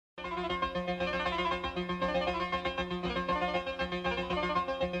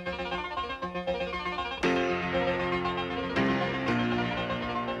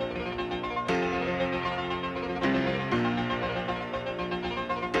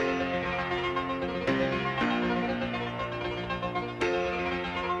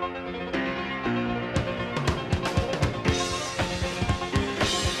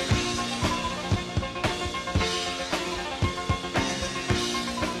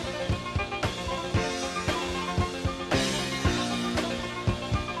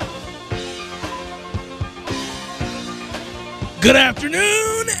Good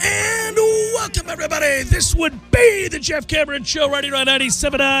afternoon and welcome, everybody. This would be the Jeff Cameron Show right here on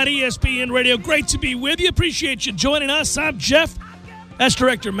 97 on ESPN Radio. Great to be with you. Appreciate you joining us. I'm Jeff. That's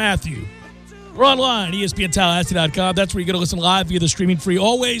Director Matthew. We're online, ESPNTallahassee.com. That's where you're going to listen live via the streaming free.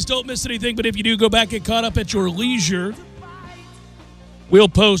 Always don't miss anything, but if you do, go back and caught up at your leisure. We'll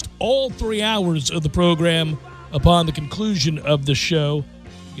post all 3 hours of the program upon the conclusion of the show.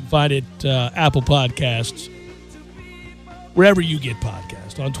 You can find it Apple Podcasts, wherever you get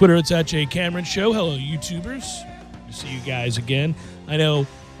podcasts. On Twitter, it's at J Cameron Show. Hello, YouTubers. Good to see you guys again. I know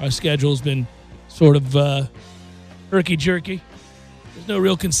our schedule's been sort of herky-jerky. There's no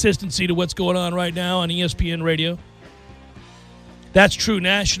real consistency to what's going on right now on ESPN Radio. That's true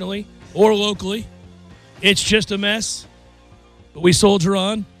nationally or locally. It's just a mess. But we soldier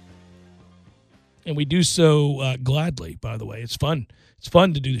on. And we do so gladly, by the way. It's fun. It's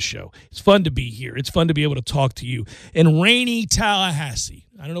fun to do the show. It's fun to be here. It's fun to be able to talk to you in rainy Tallahassee.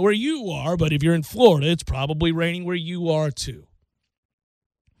 I don't know where you are, but if you're in Florida, it's probably raining where you are too.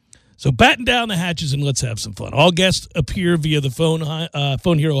 So batten down the hatches and let's have some fun. All guests appear via the Phone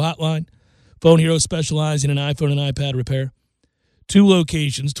Hero hotline. Phone Hero specializing in iPhone and iPad repair. 2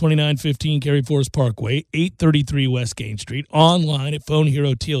 locations, 2915 Cary Forest Parkway, 833 West Gain Street. Online at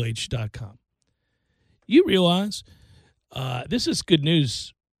phoneherotlh.com. You realize this is good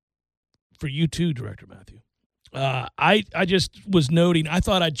news for you too, Director Matthew. I just was noting, I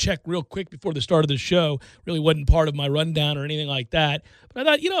thought I'd check real quick before the start of the show. Really wasn't part of my rundown or anything like that. But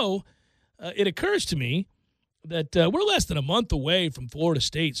I thought, it occurs to me that we're less than a month away from Florida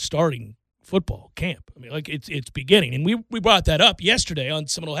State starting football camp. I mean, like it's beginning. And we brought that up yesterday on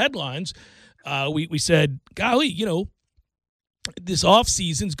Seminole Headlines. We said, golly, this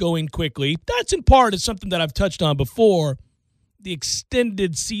offseason's going quickly. That's in part is something that I've touched on before, the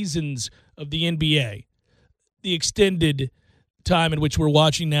extended seasons of the NBA, the extended time in which we're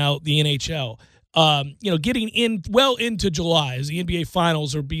watching now the NHL. Getting in well into July as the NBA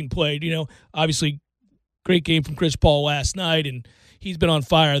Finals are being played. Obviously, great game from Chris Paul last night, and he's been on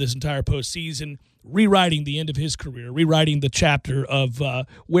fire this entire postseason, rewriting the end of his career, rewriting the chapter of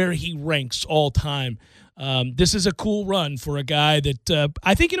where he ranks all time. This is a cool run for a guy that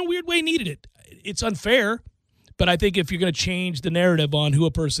I think in a weird way needed it. It's unfair, but I think if you're going to change the narrative on who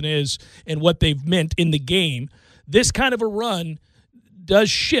a person is and what they've meant in the game, this kind of a run does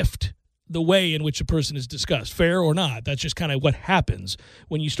shift the way in which a person is discussed, fair or not. That's just kind of what happens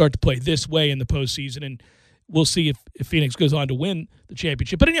when you start to play this way in the postseason, and we'll see if Phoenix goes on to win the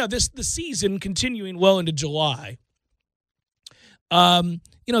championship. But the season continuing well into July,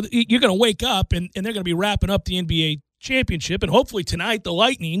 you're going to wake up and they're going to be wrapping up the NBA championship. And hopefully tonight the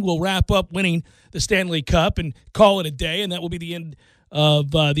Lightning will wrap up winning the Stanley Cup and call it a day. And that will be the end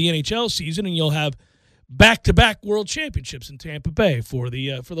of the NHL season. And you'll have back-to-back world championships in Tampa Bay for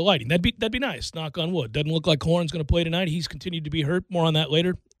the Lightning. That'd be nice. Knock on wood. Doesn't look like Horn's going to play tonight. He's continued to be hurt. More on that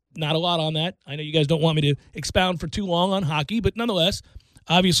later. Not a lot on that. I know you guys don't want me to expound for too long on hockey, but nonetheless,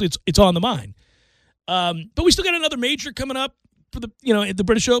 obviously it's on the mind. But we still got another major coming up for the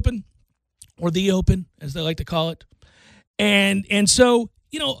British Open, or the Open, as they like to call it. And so,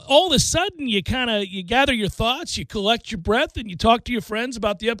 all of a sudden you gather your thoughts, you collect your breath, and you talk to your friends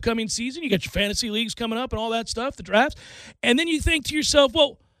about the upcoming season. You got your fantasy leagues coming up and all that stuff, the drafts. And then you think to yourself,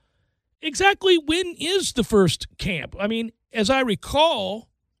 well, exactly when is the first camp? I mean, as I recall,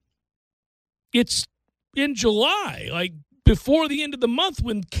 it's in July, like before the end of the month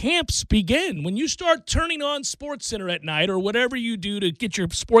when camps begin. When you start turning on SportsCenter at night or whatever you do to get your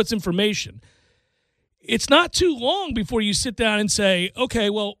sports information, it's not too long before you sit down and say, okay,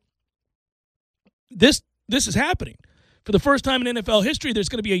 well, this is happening. For the first time in NFL history, there's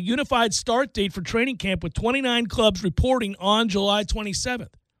going to be a unified start date for training camp with 29 clubs reporting on July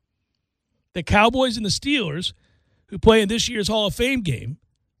 27th. The Cowboys and the Steelers, who play in this year's Hall of Fame game,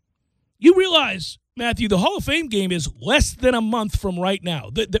 you realize, Matthew, the Hall of Fame game is less than a month from right now.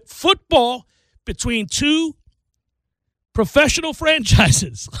 The football between two professional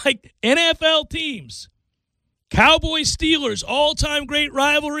franchises, like NFL teams, Cowboys, Steelers, all-time great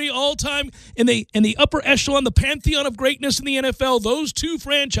rivalry, all-time in the upper echelon, the pantheon of greatness in the NFL, those two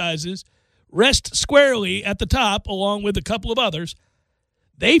franchises rest squarely at the top, along with a couple of others.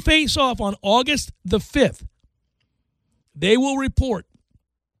 They face off on August the 5th. They will report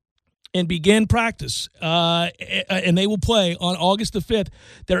and begin practice, and they will play on August the 5th.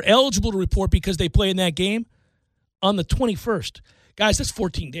 They're eligible to report because they play in that game on the 21st. Guys, that's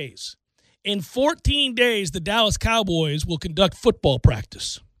 14 days. In 14 days, the Dallas Cowboys will conduct football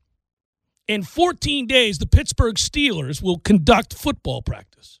practice. In 14 days, the Pittsburgh Steelers will conduct football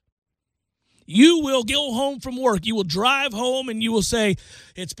practice. You will go home from work. You will drive home and you will say,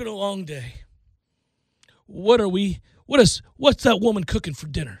 it's been a long day. What's that woman cooking for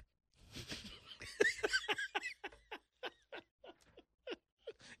dinner?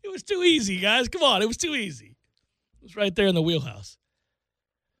 It was too easy, guys. Come on, it was too easy. It was right there in the wheelhouse.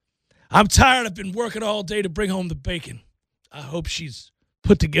 I'm tired. I've been working all day to bring home the bacon. I hope she's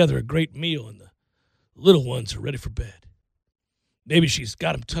put together a great meal and the little ones are ready for bed. Maybe she's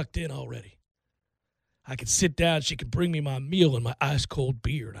got them tucked in already. I can sit down, she can bring me my meal and my ice-cold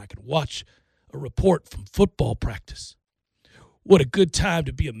beer, and I can watch a report from football practice. What a good time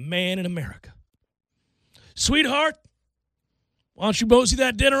to be a man in America. Sweetheart, why don't you mosey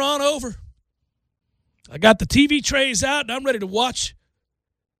that dinner on over? I got the TV trays out, and I'm ready to watch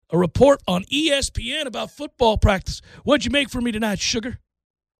a report on ESPN about football practice. What'd you make for me tonight, sugar?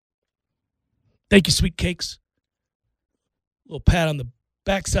 Thank you, sweet cakes. A little pat on the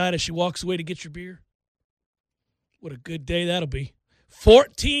backside as she walks away to get your beer. What a good day that'll be.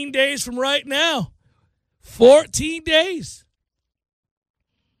 14 days from right now. 14 days.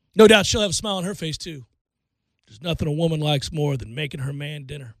 No doubt she'll have a smile on her face, too. There's nothing a woman likes more than making her man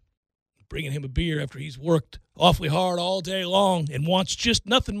dinner, bringing him a beer after he's worked awfully hard all day long and wants just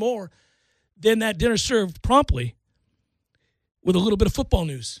nothing more than that dinner served promptly with a little bit of football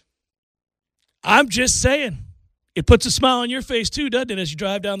news. I'm just saying. It puts a smile on your face, too, doesn't it, as you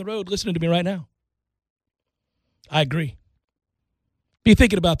drive down the road listening to me right now? I agree. Be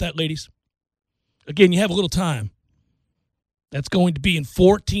thinking about that, ladies. Again, you have a little time. That's going to be in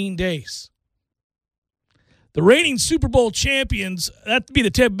 14 days. The reigning Super Bowl champions, that'd be the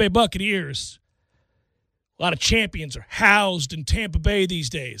Tampa Bay Buccaneers. A lot of champions are housed in Tampa Bay these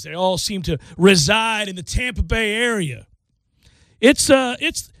days. They all seem to reside in the Tampa Bay area. It's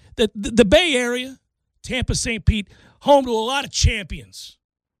the Bay Area, Tampa, St. Pete, home to a lot of champions,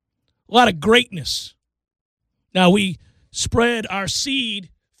 a lot of greatness. Now, we spread our seed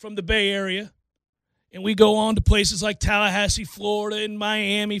from the Bay Area, and we go on to places like Tallahassee, Florida, and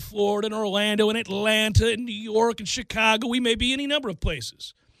Miami, Florida, and Orlando, and Atlanta, and New York, and Chicago. We may be any number of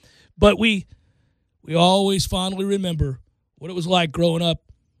places. But we always fondly remember what it was like growing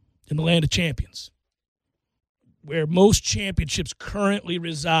up in the land of champions, where most championships currently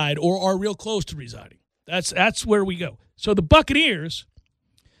reside or are real close to residing. That's where we go. So the Buccaneers,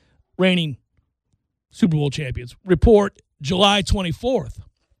 reigning Super Bowl champions, report July 24th.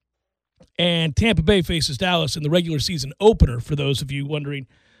 And Tampa Bay faces Dallas in the regular season opener, for those of you wondering,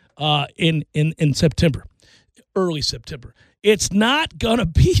 in September, early September. It's not going to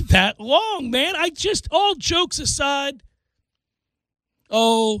be that long, man. All jokes aside,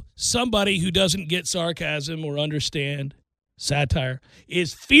 somebody who doesn't get sarcasm or understand satire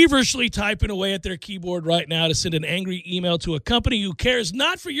is feverishly typing away at their keyboard right now to send an angry email to a company who cares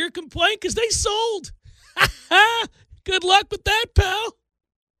not for your complaint because they sold. Good luck with that, pal.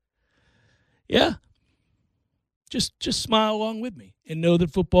 Yeah. Just smile along with me and know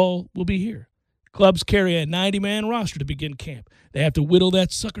that football will be here. Clubs carry a 90-man roster to begin camp. They have to whittle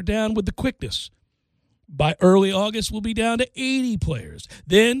that sucker down with the quickness. By early August, we'll be down to 80 players.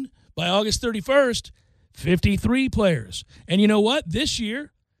 Then, by August 31st, 53 players. And you know what? This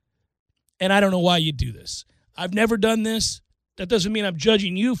year, and I don't know why you do this. I've never done this. That doesn't mean I'm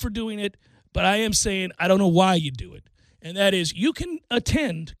judging you for doing it, but I am saying I don't know why you do it. And that is, you can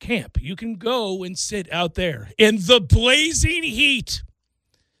attend camp. You can go and sit out there in the blazing heat.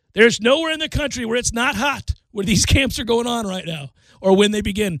 There's nowhere in the country where it's not hot, where these camps are going on right now, or when they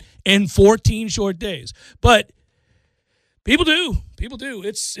begin in 14 short days. But people do. People do.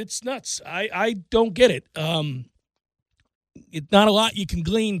 It's nuts. I don't get it. It's not a lot you can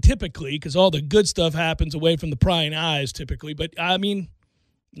glean typically because all the good stuff happens away from the prying eyes typically. But, I mean,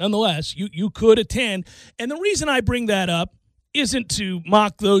 nonetheless, you could attend. And the reason I bring that up isn't to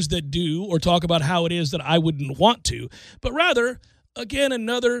mock those that do or talk about how it is that I wouldn't want to, but rather, again,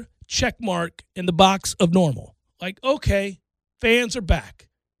 another check mark in the box of normal. Like, okay, fans are back.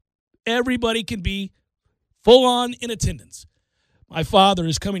 Everybody can be full on in attendance. My father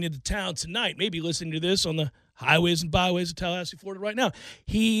is coming into town tonight, maybe listening to this on the highways and byways of Tallahassee, Florida right now.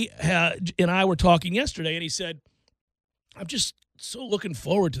 He and I were talking yesterday, and he said, I'm just so looking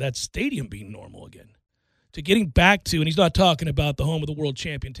forward to that stadium being normal again, to getting back to, and he's not talking about the home of the world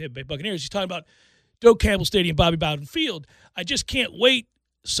champion Tampa Bay Buccaneers. He's talking about Doak Campbell Stadium, Bobby Bowden Field. I just can't wait,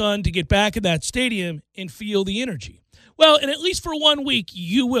 son, to get back in that stadium and feel the energy. Well, and at least for 1 week,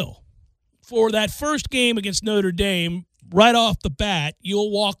 you will. For that first game against Notre Dame, right off the bat,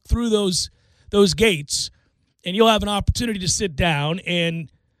 you'll walk through those gates, and you'll have an opportunity to sit down, and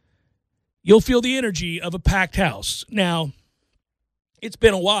you'll feel the energy of a packed house. Now, it's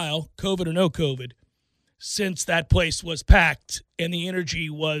been a while, COVID or no COVID, since that place was packed and the energy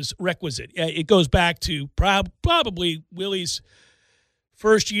was requisite. It goes back to probably Willie's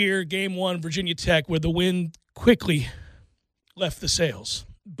first year, game one, Virginia Tech, where the wind quickly left the sails.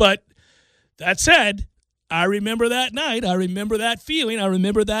 But that said, I remember that night. I remember that feeling. I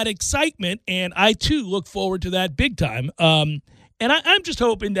remember that excitement. And I, too, look forward to that big time. And I'm just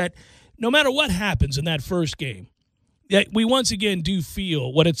hoping that no matter what happens in that first game, that we once again do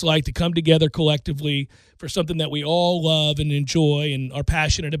feel what it's like to come together collectively for something that we all love and enjoy and are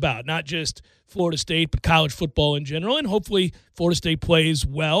passionate about, not just Florida State, but college football in general. And hopefully Florida State plays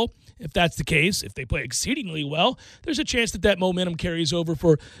well. If that's the case, if they play exceedingly well, there's a chance that momentum carries over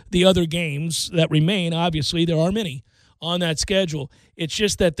for the other games that remain. Obviously, there are many on that schedule. It's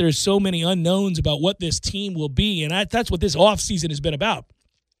just that there's so many unknowns about what this team will be, and that's what this offseason has been about.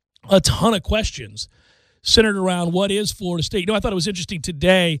 A ton of questions centered around what is Florida State. I thought it was interesting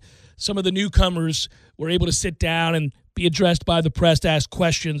today. Some of the newcomers were able to sit down and be addressed by the press, to ask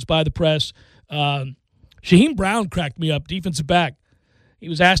questions by the press. Shaheem Brown cracked me up, defensive back. He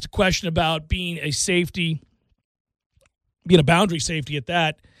was asked a question about being a safety, being a boundary safety at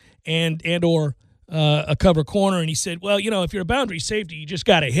that, and or a cover corner. And he said, well, if you're a boundary safety, you just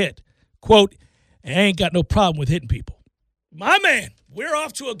got to hit. Quote, I ain't got no problem with hitting people. My man, we're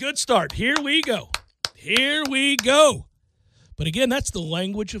off to a good start. Here we go. Here we go. But again, that's the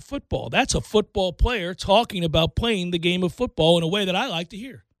language of football. That's a football player talking about playing the game of football in a way that I like to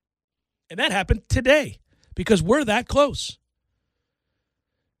hear. And that happened today because we're that close.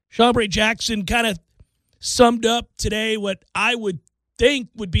 Chambray Jackson kind of summed up today what I would think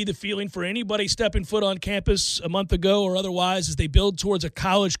would be the feeling for anybody stepping foot on campus a month ago or otherwise as they build towards a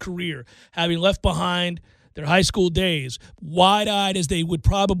college career, having left behind their high school days, wide-eyed as they would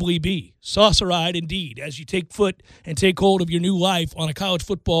probably be, saucer-eyed indeed, as you take foot and take hold of your new life on a college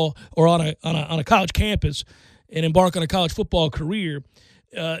football or on a college campus and embark on a college football career,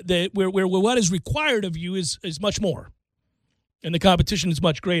 where what is required of you is much more, and the competition is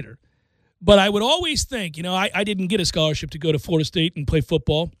much greater. But I would always think, I didn't get a scholarship to go to Florida State and play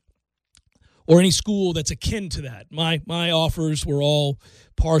football or any school that's akin to that. My offers were all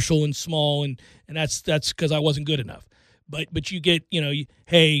partial and small, and that's because I wasn't good enough. But you get,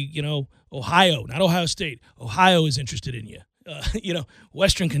 Ohio, not Ohio State. Ohio is interested in you.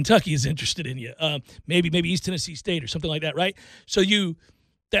 Western Kentucky is interested in you. Maybe East Tennessee State or something like that, right? So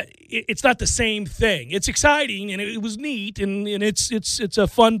it's not the same thing. It's exciting and it was neat and it's a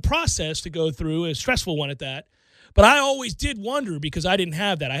fun process to go through, a stressful one at that. But I always did wonder, because I didn't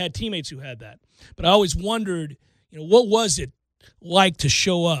have that. I had teammates who had that. But I always wondered, what was it like to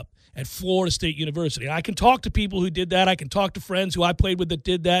show up at Florida State University? And I can talk to people who did that. I can talk to friends who I played with that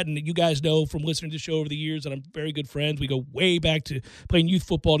did that. And you guys know from listening to the show over the years that I'm very good friends. We go way back to playing youth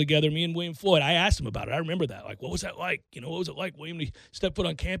football together, me and William Floyd. I asked him about it. I remember that. Like, what was that like? What was it like, William, to step foot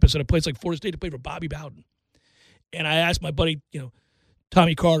on campus at a place like Florida State to play for Bobby Bowden? And I asked my buddy,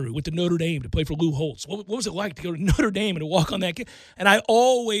 Tommy Carter, who went to Notre Dame to play for Lou Holtz. What was it like to go to Notre Dame and to walk on that game? And I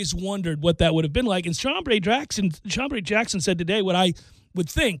always wondered what that would have been like. And Chambray Jackson said today what I would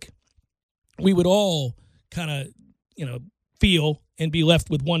think we would all kind of, feel and be left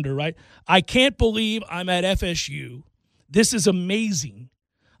with wonder, right? I can't believe I'm at FSU. This is amazing.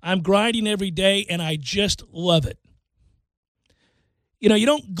 I'm grinding every day, and I just love it. You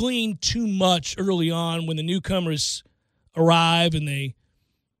don't glean too much early on when the newcomers arrive and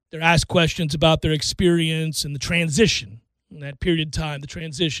they're asked questions about their experience and the transition, in that period of time, the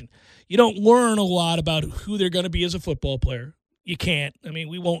transition. You don't learn a lot about who they're going to be as a football player. You can't.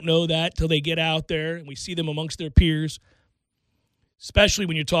 We won't know that till they get out there and we see them amongst their peers, especially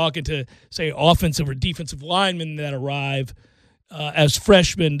when you're talking to, say, offensive or defensive linemen that arrive as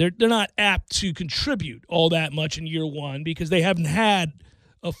freshmen. They're not apt to contribute all that much in year one because they haven't had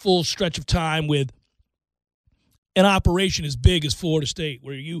a full stretch of time with an operation as big as Florida State,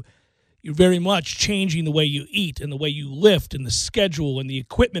 where you're very much changing the way you eat and the way you lift and the schedule and the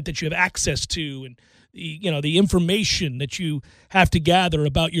equipment that you have access to and the information that you have to gather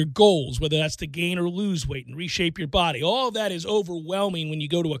about your goals, whether that's to gain or lose weight and reshape your body. All of that is overwhelming when you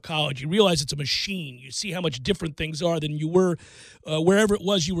go to a college. You realize it's a machine. You see how much different things are than you were wherever it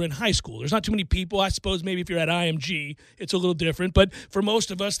was you were in high school. There's not too many people. I suppose maybe if you're at IMG, it's a little different. But for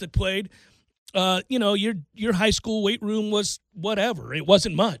most of us that played, your high school weight room was whatever. It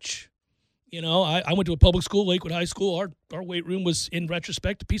wasn't much. I went to a public school, Lakewood High School. Our weight room was, in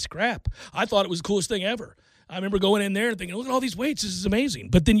retrospect, a piece of crap. I thought it was the coolest thing ever. I remember going in there and thinking, look at all these weights. This is amazing.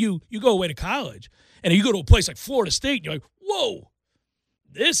 But then you go away to college, and you go to a place like Florida State, and you're like, whoa,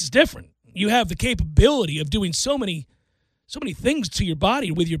 this is different. You have the capability of doing so many so many things to your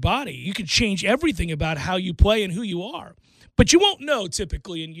body, with your body. You can change everything about how you play and who you are. But you won't know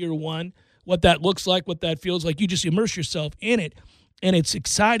typically in year one what that looks like, what that feels like. You just immerse yourself in it, and it's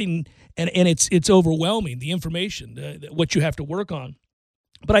exciting and it's overwhelming, the information, what you have to work on.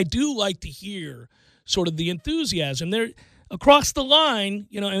 But I do like to hear sort of the enthusiasm there across the line,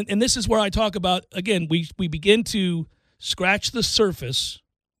 and this is where I talk about, again, we begin to scratch the surface,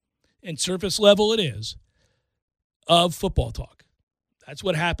 and surface level it is, of football talk. That's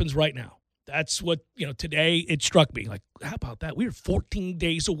what happens right now. That's what, today it struck me. Like, how about that? We are 14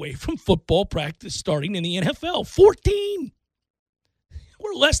 days away from football practice starting in the NFL. 14!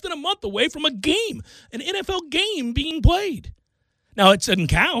 We're less than a month away from a game, an NFL game being played. Now, it doesn't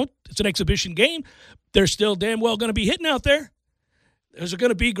count. It's an exhibition game. They're still damn well going to be hitting out there. There's going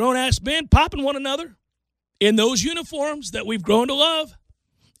to be grown-ass men popping one another in those uniforms that we've grown to love.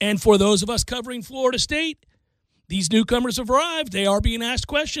 And for those of us covering Florida State, these newcomers have arrived. They are being asked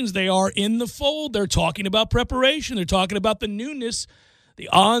questions. They are in the fold. They're talking about preparation. They're talking about the newness, the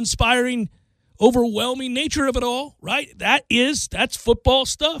awe-inspiring, overwhelming nature of it all, right? That's football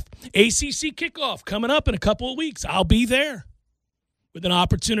stuff. ACC kickoff coming up in a couple of weeks. I'll be there with an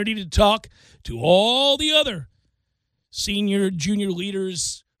opportunity to talk to all the other senior, junior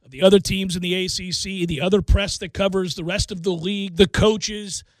leaders of the other teams in the ACC, the other press that covers the rest of the league, the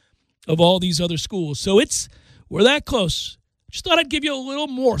coaches of all these other schools. So we're that close. Just thought I'd give you a little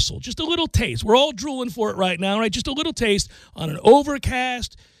morsel, just a little taste. We're all drooling for it right now, right? Just a little taste on an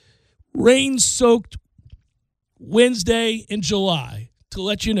overcast, rain-soaked Wednesday in July to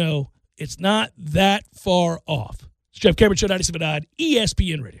let you know it's not that far off. It's Jeff Cameron Show, 97.9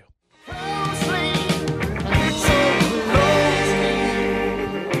 ESPN Radio.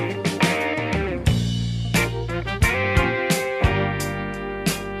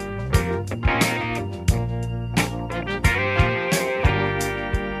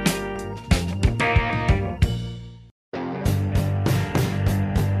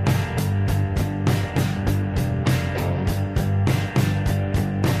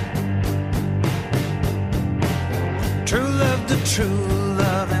 True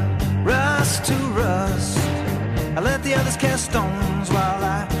love and rust to rust. I let the others cast stones while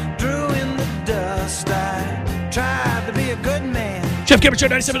I drew in the dust. I tried to be a good man. Jeff Cameron Show,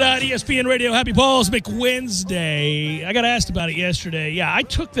 97.9 ESPN Radio. Happy Balls Wednesday. I got asked about it yesterday. Yeah, I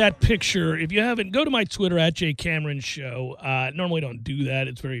took that picture. If you haven't, go to my Twitter at @JCameron Show. Normally don't do that.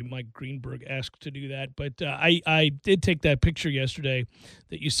 It's very Mike Greenberg-esque to do that. But I did take that picture yesterday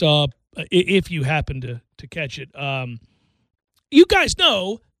that you saw, if you happened to catch it. You guys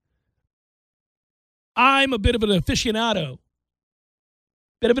know I'm a bit of an aficionado,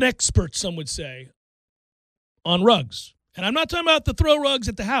 bit of an expert, some would say, on rugs. And I'm not talking about the throw rugs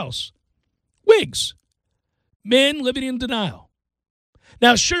at the house. Wigs. Men living in denial.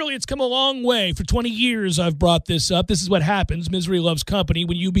 Now, surely it's come a long way. For 20 years I've brought this up. This is what happens. Misery loves company.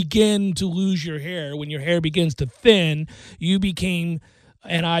 When you begin to lose your hair, when your hair begins to thin, you became,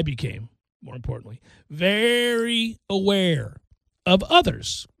 and I became, more importantly, very aware of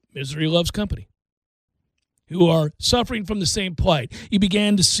others, misery loves company, who are suffering from the same plight. You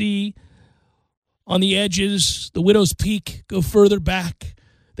began to see on the edges, the widow's peak go further back.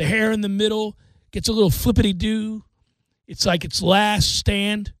 The hair in the middle gets a little flippity-doo. It's like its last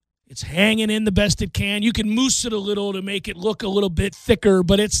stand. It's hanging in the best it can. You can mousse it a little to make it look a little bit thicker,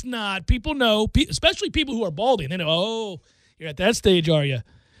 but it's not. People know, especially people who are balding. They know, oh, you're at that stage, are you?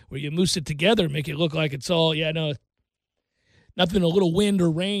 Where you mousse it together, make it look like it's all, nothing a little wind or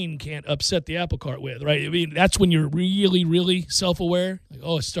rain can't upset the apple cart with, right? I mean, that's when you're really, really self-aware. Like,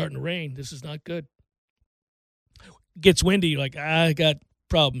 oh, it's starting to rain. This is not good. Gets windy. You're like, I got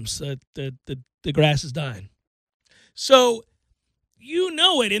problems. The grass is dying. So you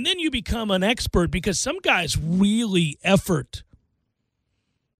know it, and then you become an expert because some guys really effort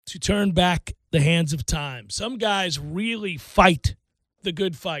to turn back the hands of time. Some guys really fight the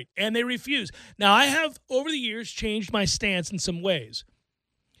good fight, and they refuse. Now, I have, over the years, changed my stance in some ways.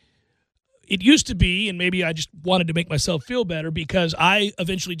 It used to be, and maybe I just wanted to make myself feel better, because I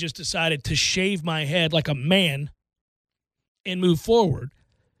eventually just decided to shave my head like a man and move forward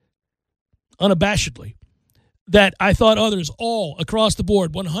unabashedly, that I thought others all across the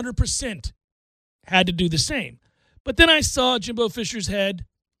board, 100%, had to do the same. But then I saw Jimbo Fisher's head,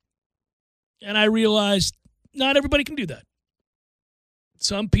 and I realized not everybody can do that.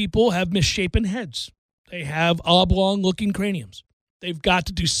 Some people have misshapen heads. They have oblong-looking craniums. They've got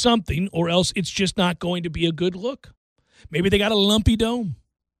to do something, or else it's just not going to be a good look. Maybe they got a lumpy dome.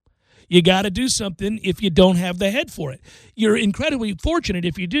 You got to do something if you don't have the head for it. You're incredibly fortunate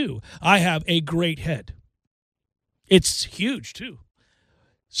if you do. I have a great head. It's huge, too.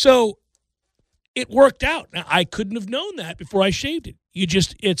 So it worked out. Now, I couldn't have known that before I shaved it.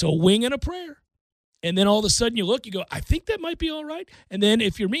 It's a wing and a prayer. And then all of a sudden you look, you go, I think that might be all right. And then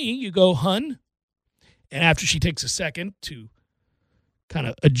if you're me, you go, hun. And after she takes a second to kind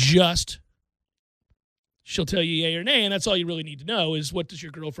of adjust, she'll tell you yay or nay. And that's all you really need to know is what does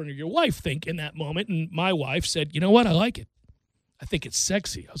your girlfriend or your wife think in that moment. And my wife said, you know what? I like it. I think it's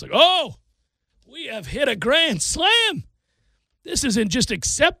sexy. I was like, oh, we have hit a grand slam. This isn't just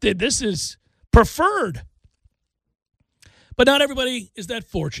accepted. This is preferred. But not everybody is that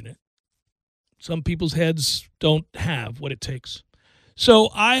fortunate. Some people's heads don't have what it takes. So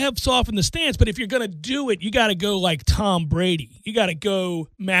I have softened the stance, but if you're going to do it, you got to go like Tom Brady. You got to go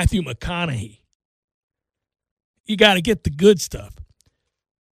Matthew McConaughey. You got to get the good stuff.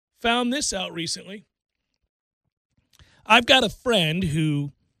 Found this out recently. I've got a friend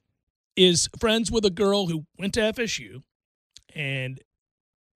who is friends with a girl who went to FSU and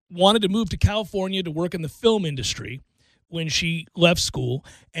wanted to move to California to work in the film industry when she left school.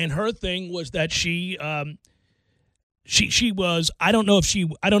 And her thing was that she was, I don't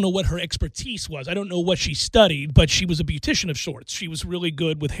know what her expertise was. I don't know what she studied, but she was a beautician of sorts. She was really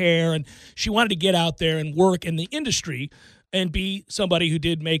good with hair, and she wanted to get out there and work in the industry and be somebody who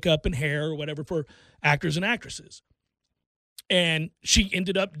did makeup and hair or whatever for actors and actresses. And she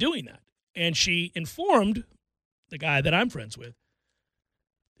ended up doing that. And she informed the guy that I'm friends with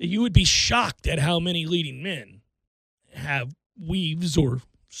that you would be shocked at how many leading men have weaves or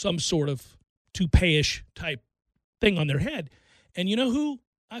some sort of toupee-ish type thing on their head. And you know who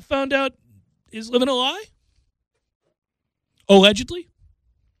I found out is living a lie? Allegedly.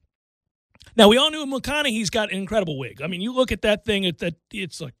 Now, we all knew McConaughey's got an incredible wig. I mean, you look at that thing,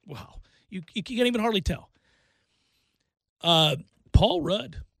 it's like, wow. You can't even hardly tell. Paul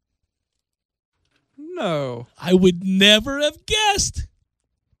Rudd. No. I would never have guessed.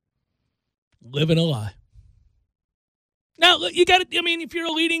 Living a lie. Now, you got to, I mean, if you're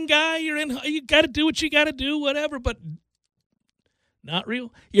a leading guy, you got to do what you got to do, whatever, but not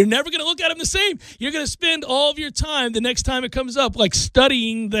real. You're never going to look at him the same. You're going to spend all of your time the next time it comes up, like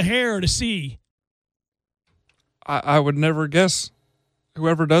studying the hair to see. I would never guess.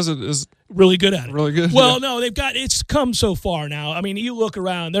 Whoever does it is really good at it. Really good. Well, yeah. no, it's come so far now. I mean, you look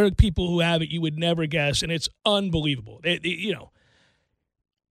around, there are people who have it you would never guess, and it's unbelievable.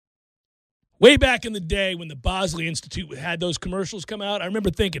 Way back in the day when the Bosley Institute had those commercials come out, I remember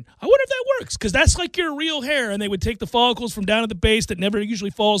thinking, I wonder if that works, because that's like your real hair, and they would take the follicles from down at the base that never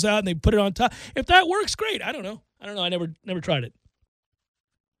usually falls out, and they put it on top. If that works, great. I don't know. I never tried it.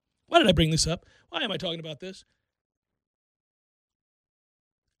 Why did I bring this up? Why am I talking about this?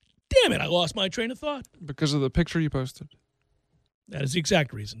 Damn it, I lost my train of thought. Because of the picture you posted. That is the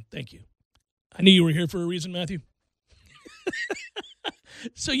exact reason. Thank you. I knew you were here for a reason, Matthew.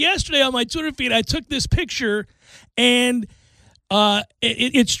 So yesterday on my Twitter feed, I took this picture, and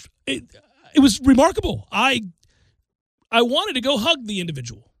it was remarkable. I wanted to go hug the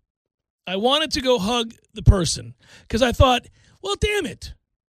individual. I wanted to go hug the person because I thought, well, damn it.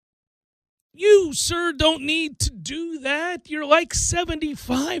 You, sir, don't need to do that. You're like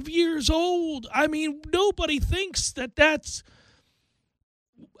 75 years old. I mean, nobody thinks that that's...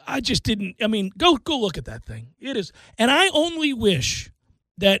 I just didn't... I mean, go look at that thing. It is... And I only wish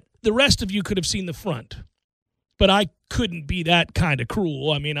that the rest of you could have seen the front. But I couldn't be that kind of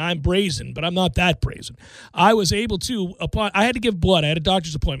cruel. I mean, I'm brazen, but I'm not that brazen. I was able to... I had to give blood. I had a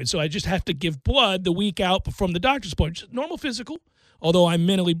doctor's appointment, so I just have to give blood the week out from the doctor's appointment. Just normal physical. Although I'm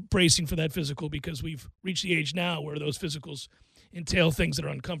mentally bracing for that physical because we've reached the age now where those physicals entail things that are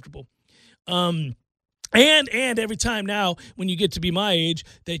uncomfortable. And every time now when you get to be my age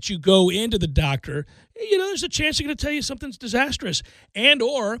that you go into the doctor, there's a chance they're going to tell you something's disastrous. And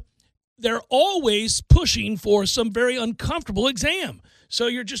or they're always pushing for some very uncomfortable exam. So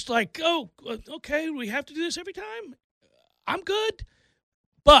you're just like, oh, okay, we have to do this every time? I'm good.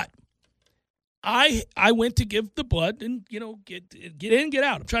 But I went to give the blood and, get in, get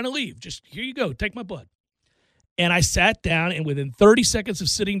out. I'm trying to leave. Just, here you go. Take my blood. And I sat down, and within 30 seconds of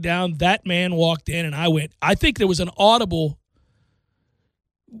sitting down, that man walked in, and I think there was an audible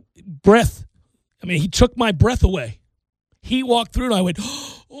breath. I mean, he took my breath away. He walked through, and I went,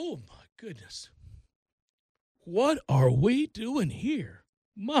 oh, my goodness. What are we doing here?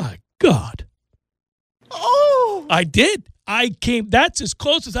 My God. Oh! I did. That's as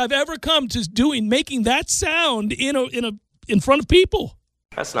close as I've ever come to making that sound in front of people.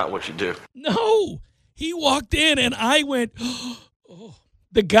 That's not what you do. No. He walked in and I went, oh.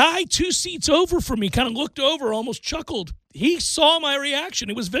 The guy 2 seats over from me kind of looked over, almost chuckled. He saw my reaction.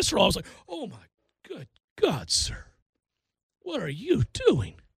 It was visceral. I was like, oh my good God, sir. What are you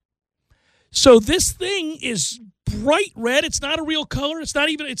doing? So this thing is bright red. It's not a real color. It's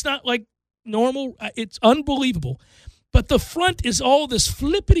not like normal. It's unbelievable. But the front is all this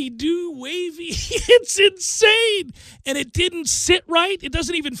flippity-doo wavy. It's insane. And it didn't sit right. It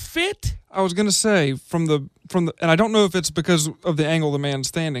doesn't even fit. I was going to say, from the, and I don't know if it's because of the angle the man's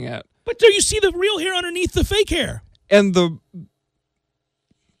standing at. But do you see the real hair underneath the fake hair? And the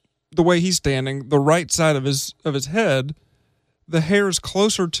way he's standing, the right side of his head, the hair is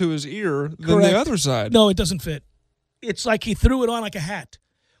closer to his ear than Correct. the other side. No, it doesn't fit. It's like he threw it on like a hat.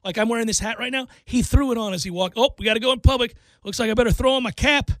 Like I'm wearing this hat right now. He threw it on as he walked. Oh, we got to go in public. Looks like I better throw on my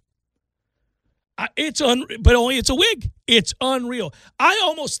cap. But it's a wig. It's unreal. I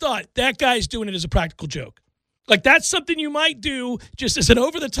almost thought that guy's doing it as a practical joke. Like that's something you might do just as an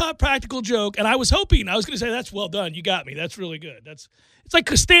over-the-top practical joke. And I was going to say, that's well done. You got me. That's really good. It's like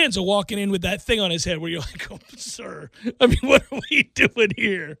Costanza walking in with that thing on his head where you're like, oh, sir, I mean, what are we doing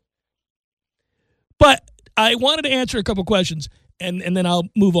here? But I wanted to answer a couple questions. And then I'll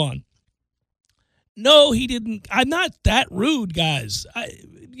move on. No, he didn't. I'm not that rude, guys.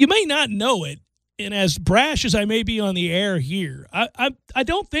 You may not know it, and as brash as I may be on the air here, I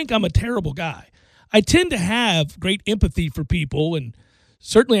don't think I'm a terrible guy. I tend to have great empathy for people, and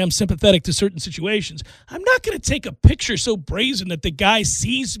certainly I'm sympathetic to certain situations. I'm not going to take a picture so brazen that the guy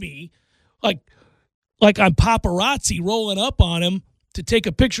sees me like I'm paparazzi rolling up on him to take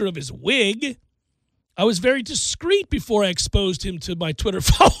a picture of his wig. I was very discreet before I exposed him to my Twitter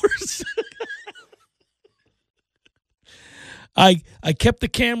followers. I kept the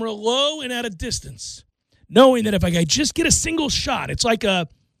camera low and at a distance, knowing that if I could just get a single shot, it's like a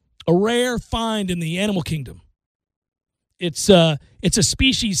rare find in the animal kingdom. It's a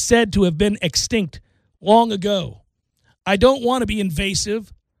species said to have been extinct long ago. I don't want to be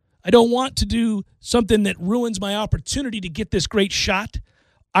invasive. I don't want to do something that ruins my opportunity to get this great shot.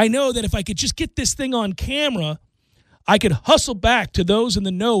 I know that if I could just get this thing on camera, I could hustle back to those in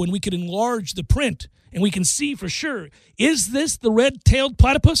the know and we could enlarge the print and we can see for sure, is this the red-tailed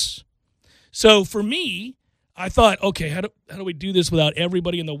platypus? So for me, I thought, okay, how do we do this without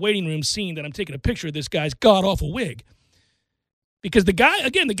everybody in the waiting room seeing that I'm taking a picture of this guy's god-awful wig? Because the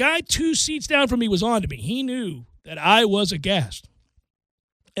guy 2 seats down from me was on to me. He knew that I was aghast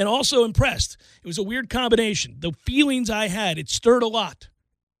and also impressed. It was a weird combination. The feelings I had, it stirred a lot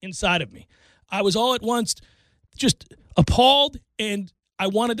inside of me. I was all at once just appalled, and I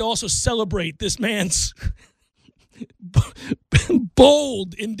wanted to also celebrate this man's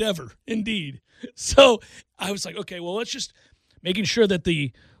bold endeavor, indeed. So I was like, okay, well, let's just making sure that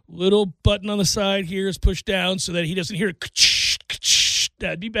the little button on the side here is pushed down so that he doesn't hear it.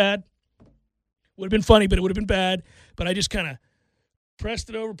 That'd be bad. Would have been funny, but it would have been bad. But I just kind of pressed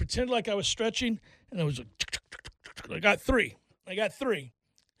it over, pretended like I was stretching, and I was like, I got three.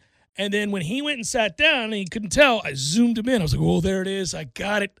 And then when he went and sat down and he couldn't tell, I zoomed him in. I was like, oh, there it is. I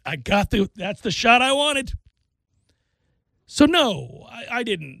got it. That's the shot I wanted. So no, I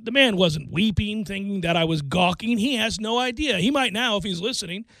didn't. The man wasn't weeping, thinking that I was gawking. He has no idea. He might now if he's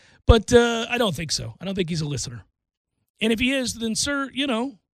listening, but I don't think so. I don't think he's a listener. And if he is, then, sir, you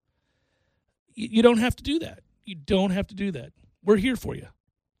don't have to do that. You don't have to do that. We're here for you.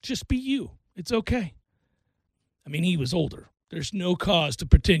 Just be you. It's okay. I mean, he was older. There's no cause to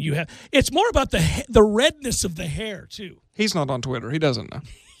pretend you have. It's more about the redness of the hair, too. He's not on Twitter. He doesn't know.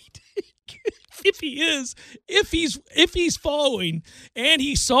 If he is, if he's following and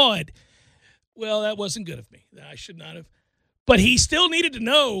he saw it, well, that wasn't good of me. I should not have. But he still needed to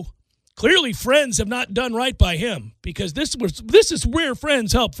know, clearly friends have not done right by him, because this is where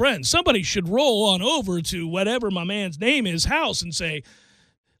friends help friends. Somebody should roll on over to whatever my man's name is house and say,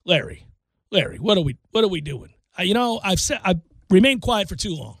 Larry, what are we doing? I've remained quiet for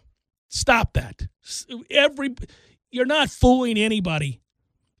too long. Stop that. You're not fooling anybody.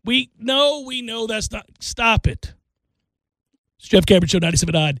 We know that's not. Stop it. It's Jeff Cameron Show,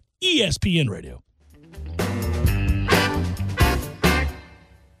 97 odd ESPN Radio.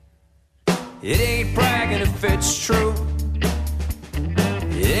 It ain't bragging if it's true.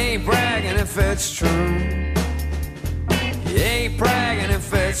 It ain't bragging if it's true. It ain't bragging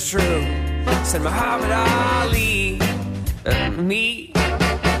if it's true. Said Muhammad Ali, me.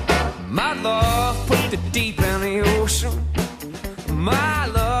 My love put the deep in the ocean. My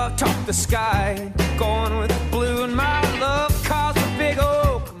love topped the sky, going with the blue. And my love caused a big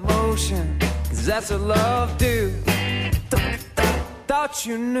old commotion, 'cause that's what love do. Thought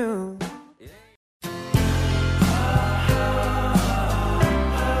you knew.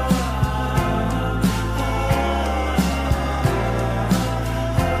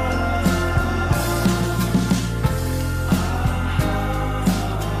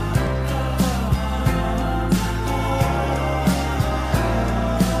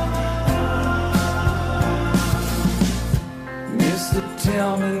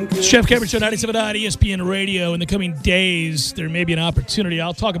 It's Jeff Cameron Show, 97.9 ESPN Radio. In the coming days, there may be an opportunity.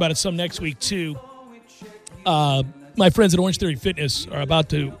 I'll talk about it some next week, too. My friends at Orange Theory Fitness are about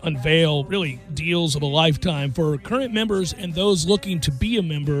to unveil, really, deals of a lifetime for current members and those looking to be a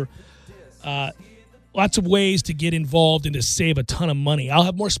member. Lots of ways to get involved and to save a ton of money. I'll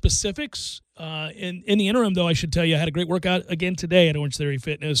have more specifics. In the interim, though, I should tell you, I had a great workout again today at Orange Theory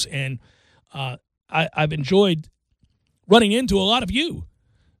Fitness, and I've enjoyed running into a lot of you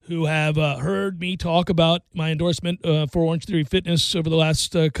who have heard me talk about my endorsement for Orange Theory Fitness over the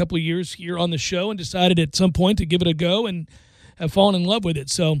last couple of years here on the show and decided at some point to give it a go and have fallen in love with it.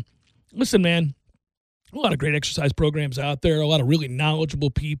 So, listen, man, a lot of great exercise programs out there, a lot of really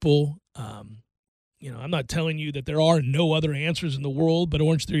knowledgeable people. I'm not telling you that there are no other answers in the world but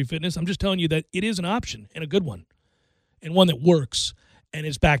Orange Theory Fitness. I'm just telling you that it is an option and a good one and one that works and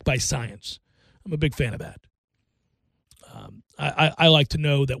is backed by science. I'm a big fan of that. I like to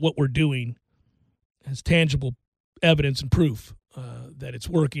know that what we're doing has tangible evidence and proof that it's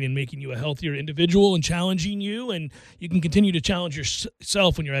working and making you a healthier individual and challenging you, and you can continue to challenge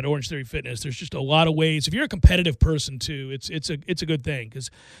yourself when you're at Orange Theory Fitness. There's just a lot of ways. If you're a competitive person too, it's a good thing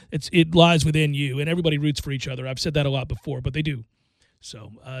because it lies within you, and everybody roots for each other. I've said that a lot before, but they do.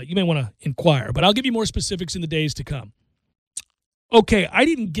 So you may want to inquire, but I'll give you more specifics in the days to come. Okay, I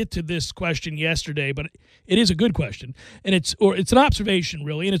didn't get to this question yesterday, but it is a good question, and it's an observation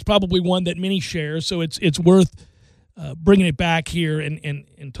really, and it's probably one that many share. So it's worth bringing it back here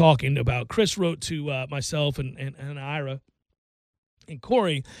and talking about. Chris wrote to myself and Ira and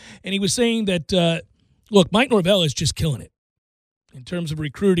Corey, and he was saying that look, Mike Norvell is just killing it in terms of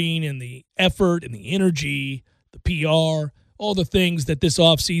recruiting and the effort and the energy, the PR, all the things that this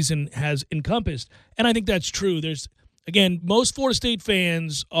offseason has encompassed, and I think that's true. Again, most Florida State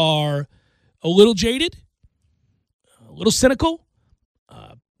fans are a little jaded, a little cynical,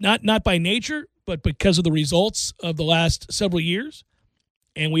 not by nature, but because of the results of the last several years.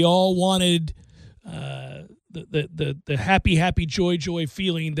 And we all wanted the happy, joy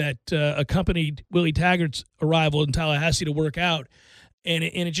feeling that accompanied Willie Taggart's arrival in Tallahassee to work out, and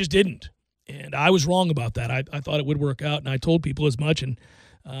it just didn't. And I was wrong about that. I thought it would work out, and I told people as much, and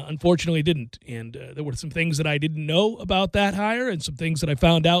unfortunately it didn't. And there were some things that I didn't know about that hire and some things that I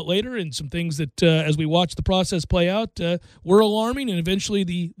found out later and some things that, as we watched the process play out, were alarming, and eventually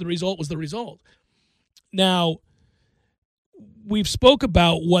the result was the result. Now, we've spoke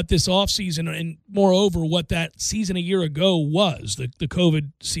about what this offseason and, moreover, what that season a year ago was, the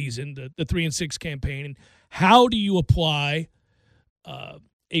COVID season, the 3-6 campaign, and how do you apply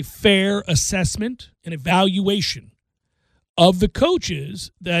a fair assessment and evaluation of the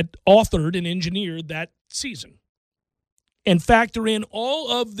coaches that authored and engineered that season and factor in all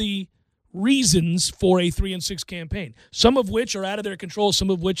of the reasons for a 3-6 campaign, some of which are out of their control, some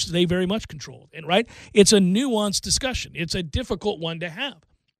of which they very much controlled. And right, it's a nuanced discussion. It's a difficult one to have.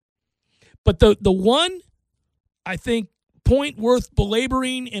 But the one, I think, point worth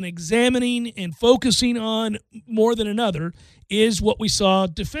belaboring and examining and focusing on more than another is what we saw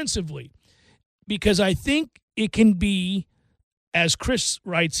defensively. Because I think it can be, as Chris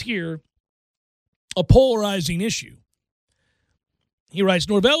writes here, a polarizing issue. He writes,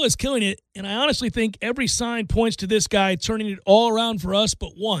 Norvell is killing it, and I honestly think every sign points to this guy turning it all around for us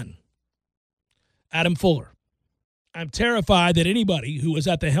but one, Adam Fuller. I'm terrified that anybody who was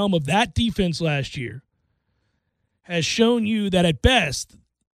at the helm of that defense last year has shown you that at best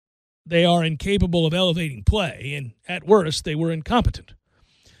they are incapable of elevating play, and at worst they were incompetent.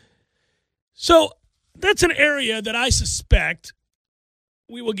 So that's an area that I suspect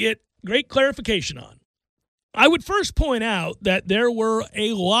we will get great clarification on. I would first point out that there were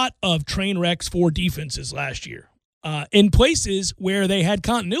a lot of train wrecks for defenses last year in places where they had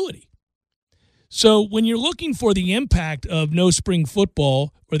continuity. So when you're looking for the impact of no spring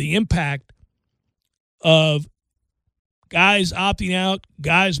football or the impact of guys opting out,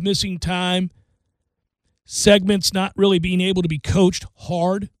 guys missing time, segments not really being able to be coached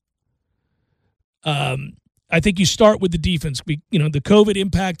hard, I think you start with the defense. The COVID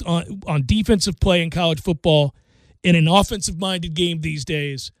impact on defensive play in college football in an offensive-minded game these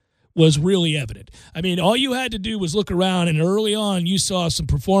days was really evident. I mean, all you had to do was look around, and early on you saw some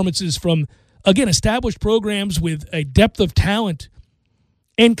performances from, again, established programs with a depth of talent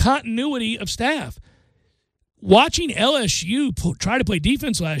and continuity of staff. Watching LSU try to play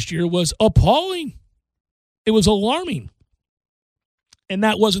defense last year was appalling. It was alarming. And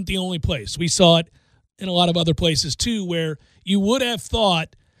that wasn't the only place. We saw it in a lot of other places too, where you would have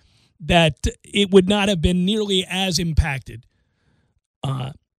thought that it would not have been nearly as impacted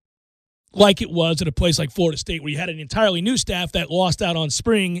like it was at a place like Florida State, where you had an entirely new staff that lost out on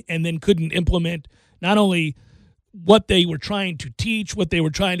spring and then couldn't implement not only what they were trying to teach, what they were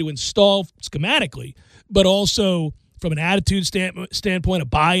trying to install schematically, but also from an attitude standpoint, a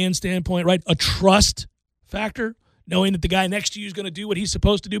buy-in standpoint, right? A trust factor, knowing that the guy next to you is going to do what he's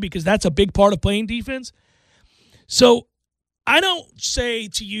supposed to do, because that's a big part of playing defense. So I don't say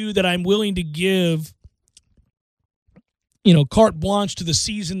to you that I'm willing to give, carte blanche to the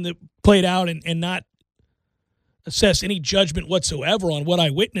season that played out and not assess any judgment whatsoever on what I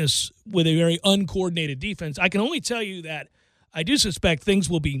witnessed with a very uncoordinated defense. I can only tell you that I do suspect things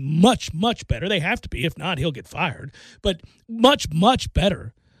will be much, much better. They have to be. If not, he'll get fired. But much, much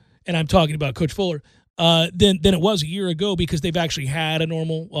better, and I'm talking about Coach Fuller, than it was a year ago, because they've actually had a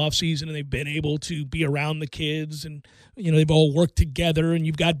normal offseason and they've been able to be around the kids, and they've all worked together, and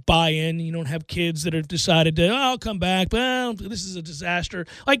you've got buy-in. You don't have kids that have decided to, I'll come back, well, this is a disaster.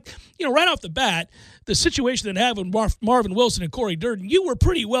 Like, right off the bat, the situation that happened with Marvin Wilson and Corey Durden, you were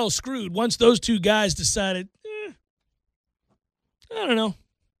pretty well screwed once those two guys decided, I don't know,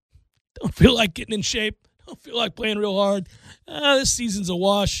 don't feel like getting in shape, don't feel like playing real hard, this season's a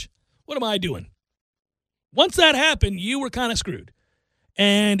wash, what am I doing? Once that happened, you were kind of screwed.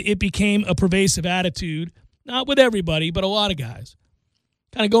 And it became a pervasive attitude, not with everybody, but a lot of guys,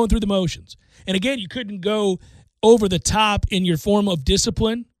 kind of going through the motions. And again, you couldn't go over the top in your form of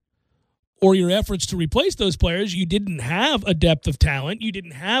discipline or your efforts to replace those players. You didn't have a depth of talent. You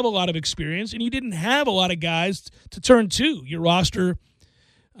didn't have a lot of experience, and you didn't have a lot of guys to turn to. Your roster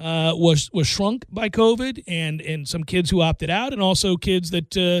was shrunk by COVID, and some kids who opted out, and also kids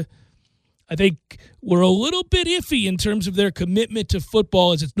that I think were a little bit iffy in terms of their commitment to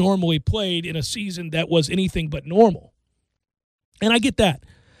football as it's normally played in a season that was anything but normal. And I get that.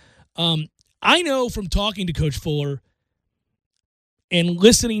 I know from talking to Coach Fuller and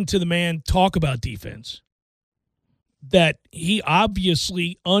listening to the man talk about defense that he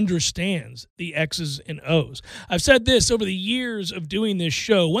obviously understands the X's and O's. I've said this over the years of doing this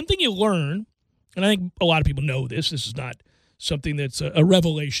show. One thing you learn, and I think a lot of people know this is not something that's a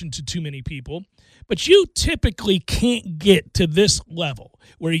revelation to too many people, but you typically can't get to this level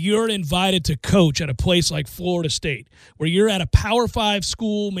where you're invited to coach at a place like Florida State, where you're at a Power 5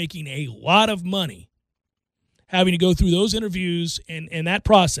 school making a lot of money, having to go through those interviews and that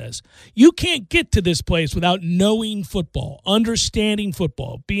process. You can't get to this place without knowing football, understanding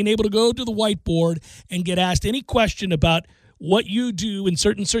football, being able to go to the whiteboard and get asked any question about what you do in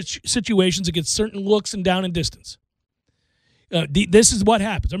certain situations against certain looks and down and distance. This is what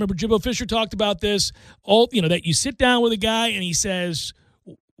happens. I remember Jimbo Fisher talked about this. That you sit down with a guy and he says,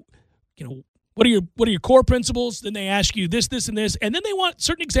 what are your core principles? Then they ask you this, and this, and then they want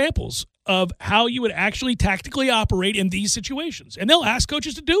certain examples of how you would actually tactically operate in these situations, and they'll ask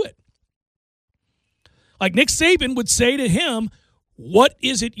coaches to do it. Like Nick Saban would say to him, "What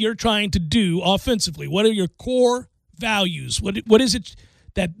is it you're trying to do offensively? What are your core values? What is it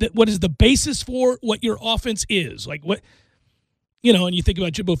that what is the basis for what your offense is? Like what?" And you think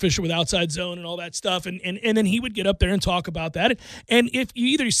about Jimbo Fisher with outside zone and all that stuff, and then he would get up there and talk about that. And if you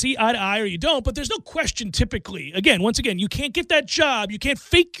either see eye to eye or you don't, but there's no question typically. Once again, you can't get that job. You can't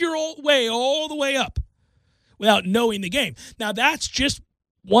fake your way all the way up without knowing the game. Now, that's just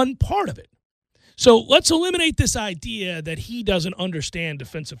one part of it. So let's eliminate this idea that he doesn't understand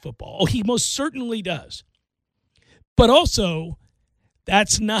defensive football. Oh, he most certainly does. But also,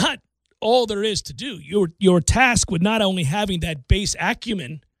 that's not all there is to do. Your task with not only having that base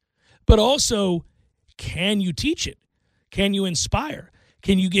acumen, but also, can you teach it? Can you inspire?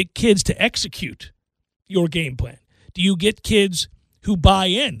 Can you get kids to execute your game plan? Do you get kids who buy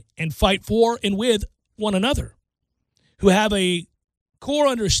in and fight for and with one another, who have a core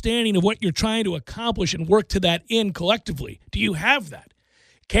understanding of what you're trying to accomplish and work to that end collectively? Do you have that?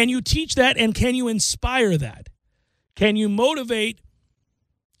 Can you teach that, and can you inspire that? Can you motivate?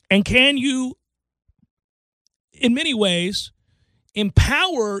 And can you, in many ways,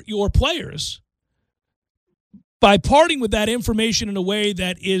 empower your players by parting with that information in a way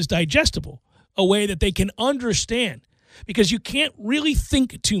that is digestible, a way that they can understand? Because you can't really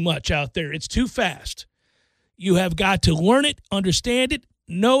think too much out there. It's too fast. You have got to learn it, understand it,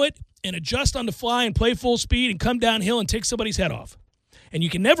 know it, and adjust on the fly and play full speed and come downhill and take somebody's head off. And you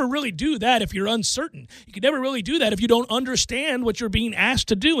can never really do that if you're uncertain. You can never really do that if you don't understand what you're being asked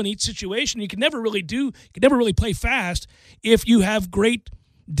to do in each situation. You can never really play fast if you have great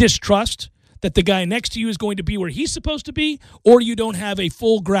distrust that the guy next to you is going to be where he's supposed to be, or you don't have a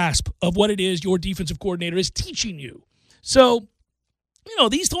full grasp of what it is your defensive coordinator is teaching you. So,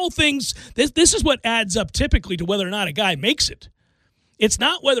 these whole things, this is what adds up typically to whether or not a guy makes it. It's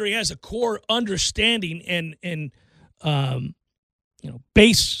not whether he has a core understanding and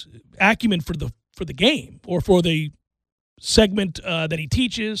base acumen for the game or for the segment that he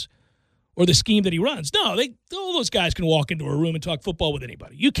teaches or the scheme that he runs. No, all those guys can walk into a room and talk football with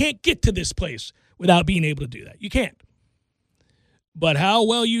anybody. You can't get to this place without being able to do that. You can't. But how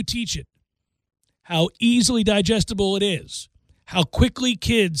well you teach it, how easily digestible it is, how quickly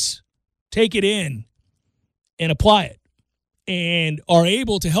kids take it in and apply it and are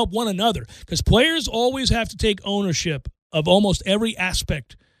able to help one another. Because players always have to take ownership of almost every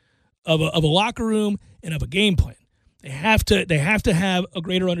aspect of a locker room and of a game plan. They have to have a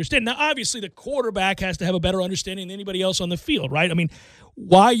greater understanding. Now, obviously, the quarterback has to have a better understanding than anybody else on the field, right? I mean,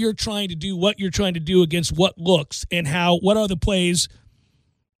 why you're trying to do what you're trying to do against what looks and what are the plays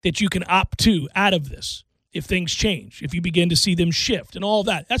that you can opt to out of this if things change, if you begin to see them shift and all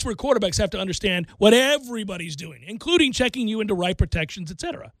that. That's where quarterbacks have to understand what everybody's doing, including checking you into right protections,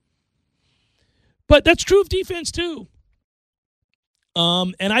 etc. But that's true of defense too.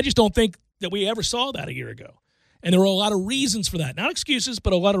 And I just don't think that we ever saw that a year ago. And there were a lot of reasons for that. Not excuses,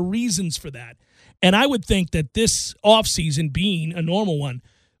 but a lot of reasons for that. And I would think that this offseason, being a normal one,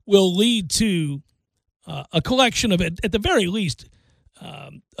 will lead to a collection of, at the very least,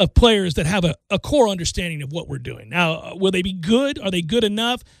 of players that have a core understanding of what we're doing. Now, will they be good? Are they good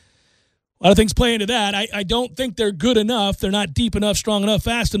enough? A lot of things play into that. I don't think they're good enough. They're not deep enough, strong enough,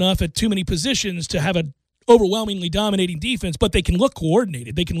 fast enough at too many positions to have an overwhelmingly dominating defense, but they can look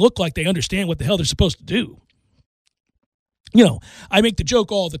coordinated. They can look like they understand what the hell they're supposed to do. I make the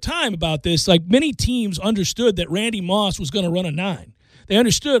joke all the time about this. Like, many teams understood that Randy Moss was going to run a 9. They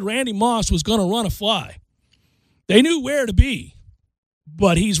understood Randy Moss was going to run a fly. They knew where to be,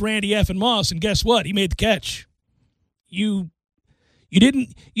 but he's Randy effing Moss, and guess what? He made the catch. You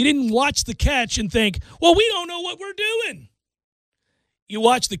didn't watch the catch and think, well, we don't know what we're doing. You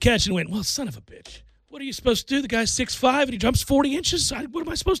watched the catch and went, well, son of a bitch. What are you supposed to do? The guy's 6'5", and he jumps 40 inches. What am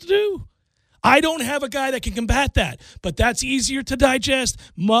I supposed to do? I don't have a guy that can combat that, but that's easier to digest,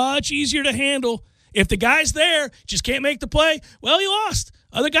 much easier to handle. If the guy's there, just can't make the play, well, he lost.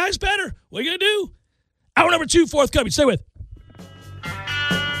 Other guy's better. What are you going to do? Hour number 2, fourth coming. Stay with.